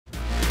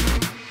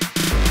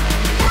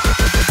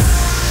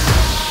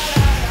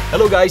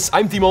Hello guys,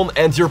 I'm Tymon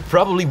and you're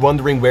probably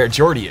wondering where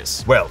Jordy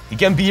is. Well, he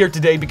can't be here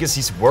today because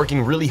he's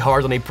working really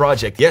hard on a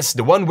project. Yes,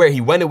 the one where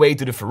he went away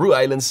to the Faroe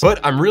Islands, but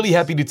I'm really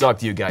happy to talk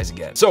to you guys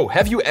again. So,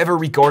 have you ever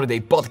recorded a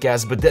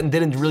podcast but then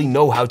didn't really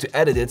know how to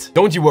edit it?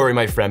 Don't you worry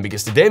my friend,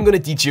 because today I'm gonna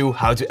teach you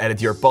how to edit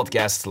your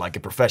podcast like a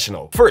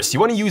professional. First, you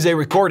wanna use a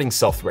recording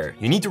software.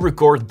 You need to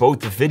record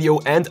both the video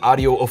and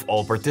audio of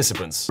all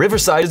participants.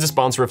 Riverside is the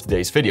sponsor of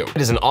today's video.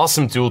 It is an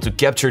awesome tool to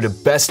capture the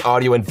best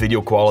audio and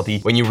video quality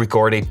when you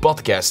record a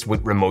podcast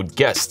with remote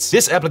guests.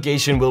 This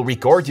application will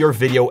record your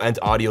video and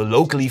audio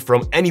locally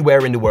from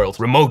anywhere in the world,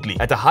 remotely,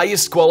 at the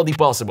highest quality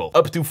possible,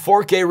 up to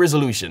 4K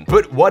resolution.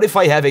 But what if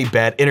I have a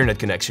bad internet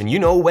connection? You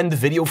know, when the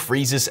video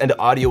freezes and the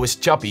audio is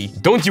choppy?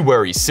 Don't you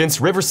worry, since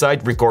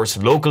Riverside records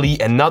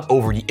locally and not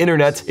over the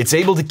internet, it's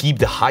able to keep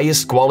the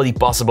highest quality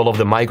possible of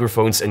the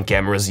microphones and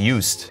cameras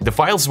used. The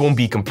files won't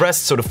be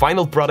compressed, so the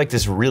final product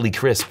is really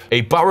crisp.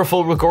 A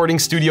powerful recording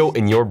studio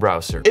in your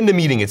browser. In the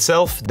meeting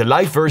itself, the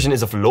live version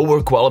is of lower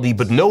quality,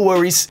 but no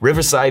worries,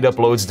 Riverside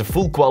uploads the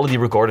full quality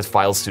recorded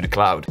files to the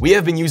cloud. We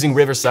have been using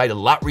Riverside a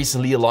lot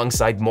recently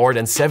alongside more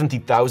than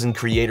 70,000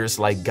 creators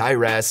like Guy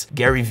Raz,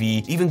 Gary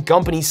Vee, even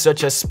companies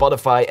such as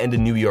Spotify and the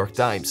New York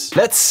Times.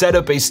 Let's set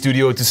up a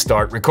studio to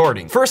start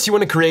recording. First, you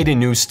want to create a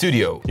new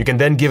studio. You can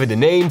then give it a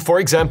name,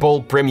 for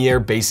example, Premiere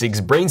Basics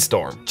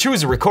Brainstorm.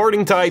 Choose a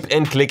recording type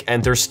and click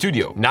Enter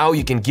Studio. Now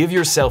you can give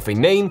yourself a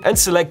name and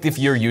select if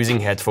you're using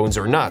headphones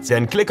or not.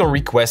 Then click on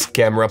Request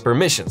Camera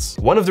Permissions.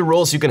 One of the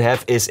roles you can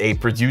have is a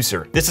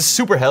producer. This is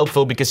super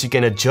helpful because you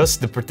can adjust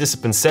the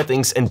participant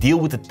settings and deal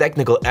with the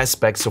technical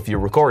aspects of your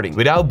recording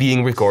without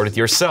being recorded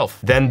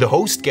yourself. Then the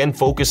host can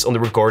focus on the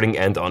recording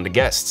and on the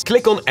guests.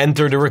 Click on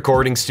Enter the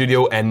recording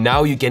studio and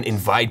now you can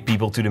invite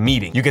people to the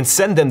meeting. You can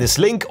send them this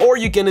link or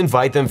you can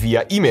invite them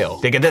via email.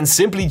 They can then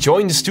simply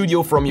join the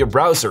studio from your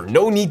browser.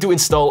 No need to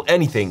install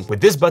anything. With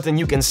this button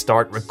you can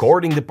start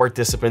recording the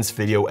participants'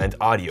 video and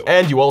audio.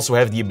 And you also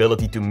have the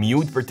ability to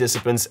mute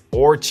participants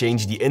or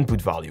change the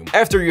input volume.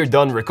 After you're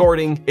done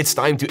recording, it's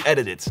time to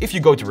edit it. If you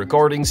go to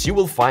recordings, you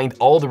will find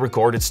all the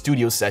recorded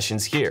studio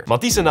sessions here.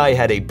 Matisse and I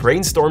had a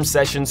brainstorm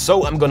session,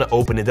 so I'm gonna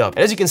open it up.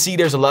 And as you can see,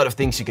 there's a lot of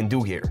things you can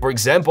do here. For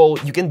example,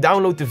 you can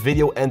download the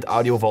video and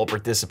audio of all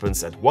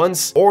participants at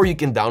once, or you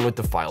can download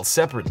the files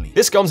separately.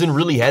 This comes in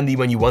really handy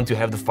when you want to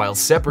have the files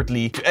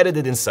separately to edit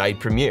it inside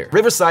Premiere.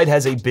 Riverside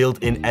has a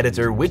built-in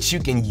editor which you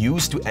can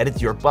use to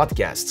edit your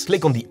podcasts.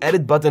 Click on the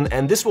edit button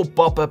and this will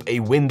pop up a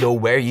window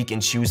where you can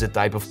choose the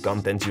type of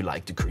content you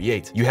like to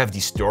create. You have the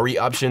story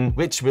option,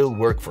 which will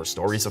work for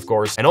stories of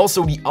course, and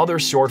also the other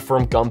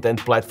short-form content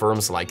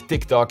platforms like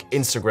TikTok,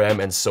 Instagram,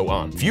 and so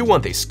on. If you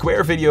want a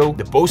square video,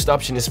 the post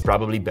option is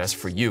probably best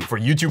for you. For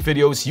YouTube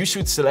videos, you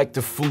should select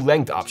the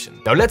full-length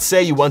option. Now let's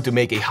say you want to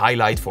make a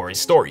highlight for a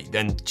story,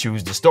 then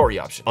choose the story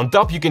option. On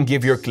top, you can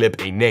give your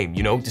clip a name,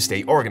 you know, to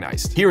stay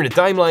organized. Here in the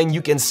timeline,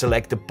 you can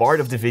select the part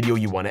of the video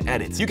you want to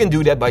edit. You can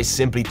do that by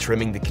simply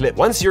trimming the clip.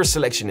 Once your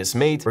selection is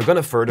made, we're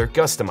gonna further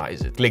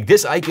customize it. Click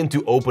this icon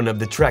to open up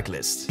the track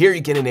list. Here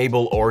you can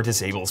enable or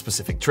disable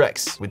specific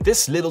tracks. With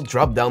this little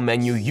drop-down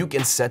menu, you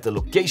can set the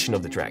location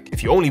of the track.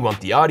 If you only want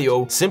the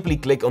audio, simply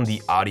click on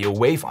the audio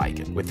wave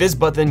icon. With this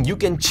button, you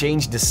can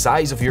change the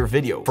size of your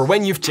video for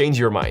when you've changed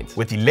your mind.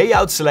 With the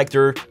layout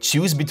selector,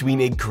 choose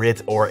between a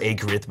grid or a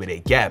grid with a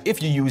gap.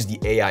 If you use the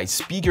AI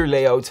speaker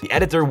layout, the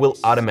editor will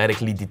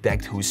automatically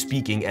detect who's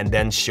speaking and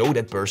then show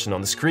that person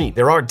on the screen.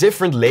 There are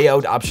different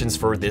layout options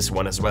for this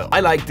one as well. I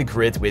like the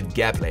grid with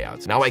gap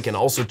layout. Now I can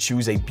also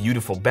choose a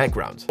beautiful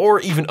background or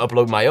even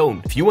upload my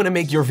own. If you want to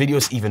make your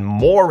videos even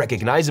more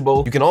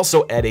recognizable, you can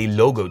also add a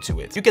logo to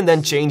it. You can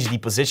then change the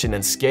position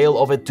and scale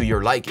of it to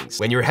your likings.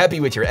 When you're happy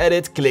with your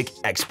edit, click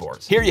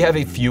Export. Here you have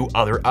a few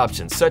other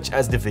options, such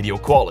as the video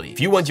quality. If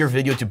you want your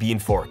video to be in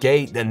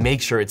 4K, then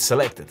make sure it's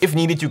selected. If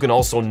needed, you can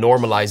also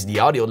normalize the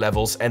audio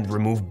levels and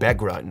remove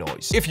background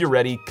noise. If you're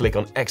ready, click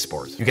on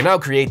Export. You can now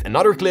create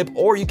another clip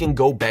or you can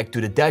go back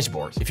to the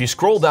dashboard. If you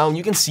scroll down,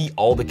 you can see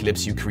all the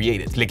clips you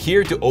created. Click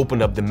here to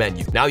open up the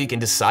menu. Now you can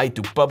decide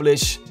to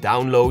publish,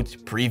 download,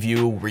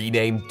 preview,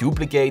 rename,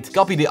 duplicate,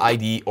 copy the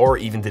ID, or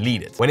even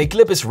delete it. When a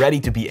clip is ready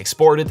to be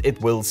exported,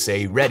 it will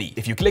say ready.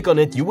 If you click on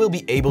it, you will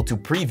be able to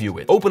preview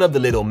it. Open up the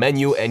little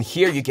menu and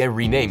here you can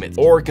rename it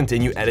or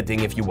continue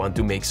editing if you want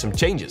to make some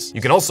changes.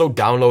 You can also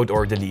download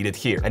or delete it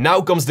here. And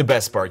now comes the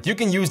best part. You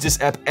can use this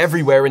app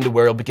everywhere in the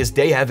world because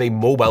they have a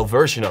mobile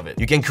version of it.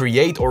 You can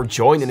create or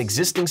join an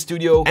existing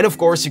studio, and of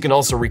course you can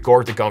also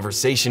record the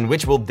conversation,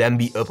 which will then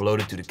be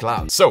uploaded to the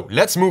cloud. So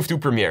let's move to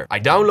Premiere. I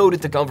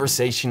downloaded the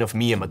conversation of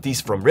me and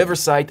Matisse from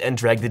Riverside and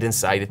dragged it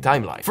inside the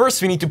timeline.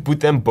 First we need to put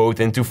them both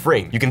into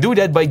frame. You can do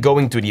that by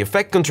going to the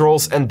effect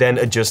controls and then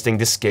adjusting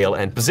the scale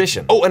and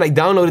position. Oh, and I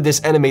downloaded this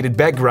animated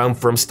background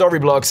from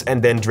Storyblocks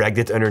and then dragged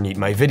it underneath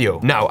my video.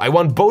 Now I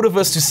want both of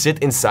us to sit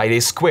inside a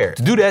square.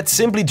 To do that,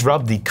 simply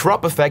drop the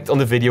crop effect on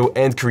the video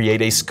and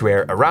create a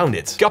square around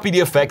it. Copy the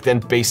effect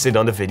and paste it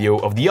on the video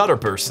of the other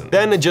person.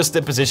 Then adjust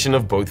the position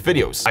of both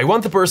videos. I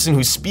want the person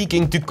who's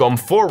speaking to come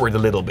forward a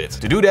little bit.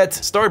 To do that,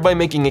 start by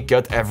making a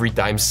cut every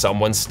time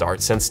someone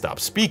starts and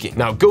stops speaking.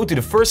 Now go to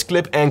the first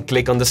clip and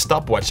click on the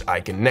stopwatch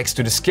icon next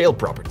to the scale scale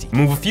property.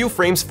 Move a few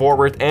frames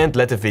forward and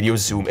let the video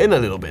zoom in a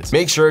little bit.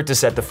 Make sure to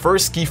set the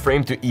first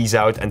keyframe to ease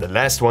out and the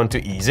last one to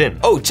ease in.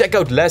 Oh, check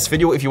out last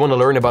video if you want to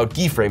learn about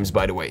keyframes,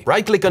 by the way.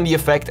 Right-click on the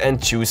effect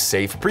and choose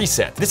Save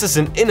Preset. This is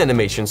an in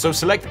animation, so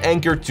select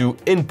Anchor to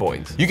In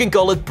Point. You can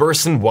call it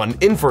Person 1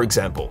 In, for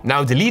example.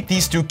 Now delete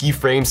these two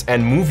keyframes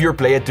and move your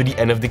player to the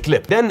end of the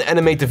clip. Then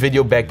animate the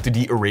video back to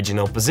the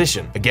original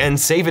position. Again,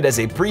 save it as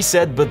a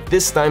preset, but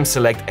this time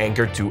select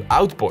Anchor to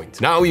Out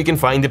Point. Now you can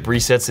find the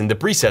presets in the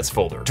presets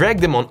folder. Drag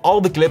them on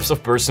all the clips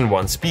of Person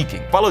 1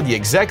 speaking. Follow the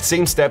exact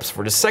same steps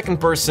for the second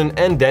person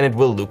and then it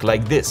will look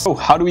like this. So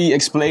how do we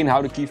explain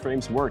how the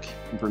keyframes work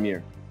in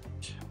Premiere?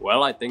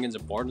 Well, I think it's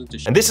important to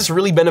And this is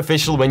really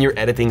beneficial when you're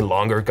editing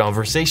longer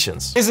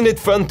conversations. Isn't it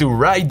fun to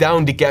write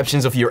down the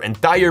captions of your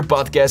entire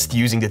podcast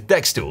using the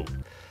text tool?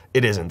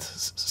 It isn't.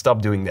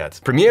 Stop doing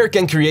that. Premiere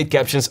can create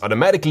captions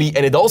automatically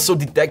and it also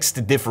detects the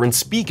different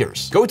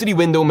speakers. Go to the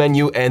window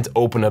menu and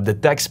open up the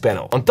text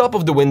panel. On top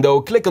of the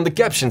window, click on the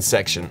captions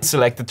section.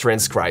 Select the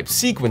transcribe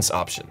sequence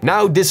option.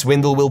 Now this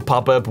window will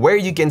pop up where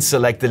you can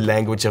select the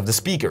language of the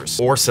speakers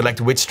or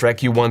select which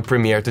track you want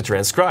Premiere to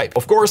transcribe.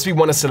 Of course, we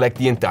want to select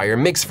the entire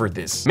mix for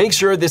this. Make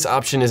sure this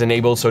option is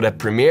enabled so that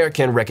Premiere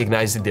can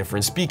recognize the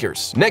different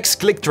speakers.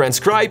 Next, click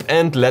transcribe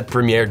and let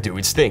Premiere do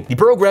its thing. The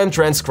program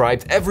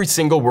transcribed every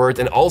single word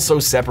and also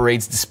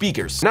separates the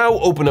speakers. Now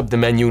open up the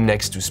menu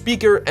next to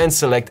speaker and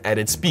select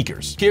edit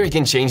speakers. Here you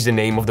can change the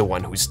name of the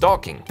one who's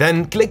talking.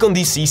 Then click on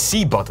the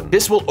CC button.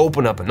 This will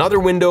open up another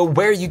window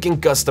where you can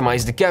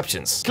customize the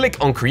captions. Click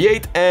on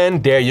create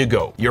and there you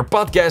go. Your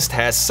podcast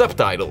has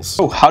subtitles.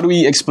 So how do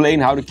we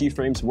explain how the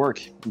keyframes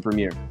work in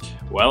Premiere?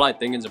 Well, I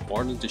think it's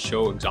important to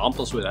show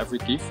examples with every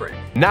keyframe.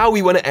 Now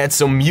we want to add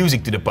some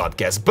music to the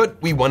podcast, but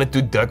we want it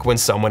to duck when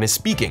someone is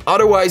speaking.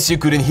 Otherwise, you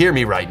couldn't hear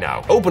me right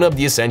now. Open up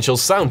the Essential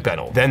Sound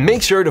panel. Then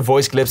make sure the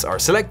voice clips are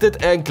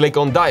selected and click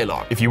on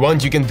Dialogue. If you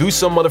want, you can do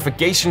some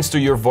modifications to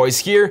your voice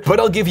here, but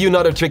I'll give you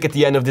another trick at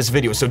the end of this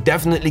video, so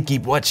definitely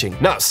keep watching.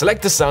 Now,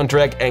 select the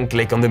soundtrack and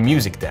click on the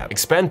Music tab.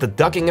 Expand the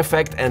ducking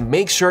effect and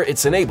make sure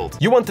it's enabled.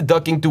 You want the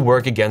ducking to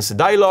work against the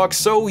dialogue,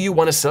 so you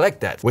want to select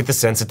that. With the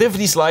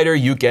sensitivity slider,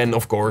 you can,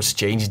 of course,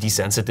 change the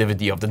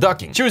sensitivity of the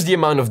ducking. Choose the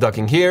amount of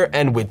ducking here,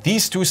 and with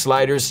these two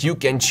sliders, you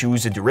can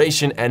choose the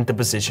duration and the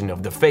position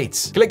of the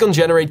fades. Click on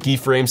Generate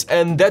Keyframes,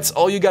 and that's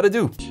all you gotta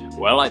do.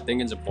 Well, I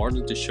think it's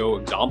important to show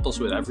examples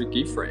with every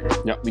keyframe.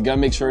 Yeah, we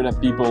gotta make sure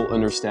that people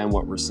understand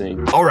what we're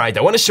saying. Alright,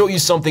 I want to show you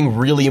something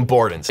really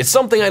important. It's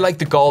something I like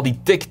to call the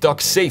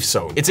TikTok safe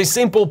zone. It's a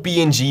simple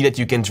PNG that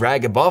you can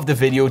drag above the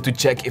video to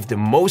check if the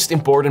most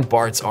important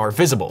parts are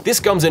visible.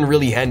 This comes in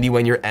really handy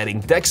when you're adding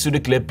text to the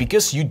clip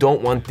because you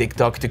don't want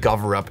TikTok to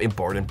cover up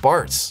important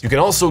parts. You can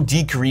also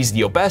decrease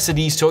the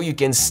opacity so you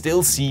can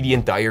still see the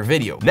entire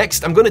video.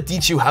 Next, I'm gonna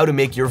teach you how to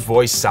make your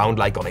voice sound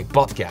like on a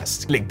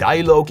podcast. Click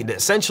Dialogue in the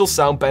Essential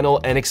Sound panel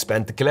and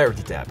expand the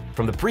Clarity tab.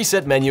 From the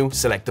preset menu,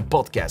 select the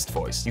podcast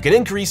voice. You can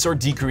increase or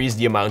decrease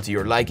the amount to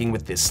your liking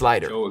with this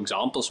slider. Show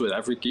examples with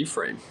every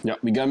keyframe. Yeah,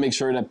 we gotta make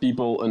sure that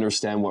people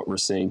understand what we're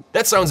saying.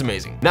 That sounds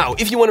amazing. Now,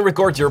 if you want to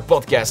record your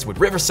podcast with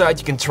Riverside,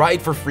 you can try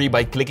it for free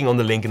by clicking on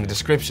the link in the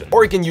description.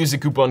 Or you can use the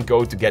coupon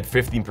code to get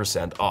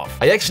 15% off.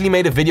 I actually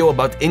made a video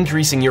about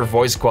increasing your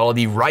voice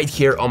quality right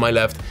here on my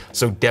left,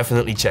 so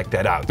definitely check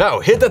that out. Now,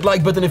 hit that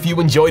like button if you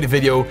enjoyed the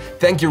video.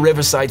 Thank you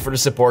Riverside for the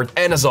support,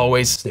 and as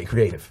always, stay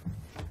creative.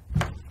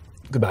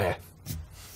 Goodbye.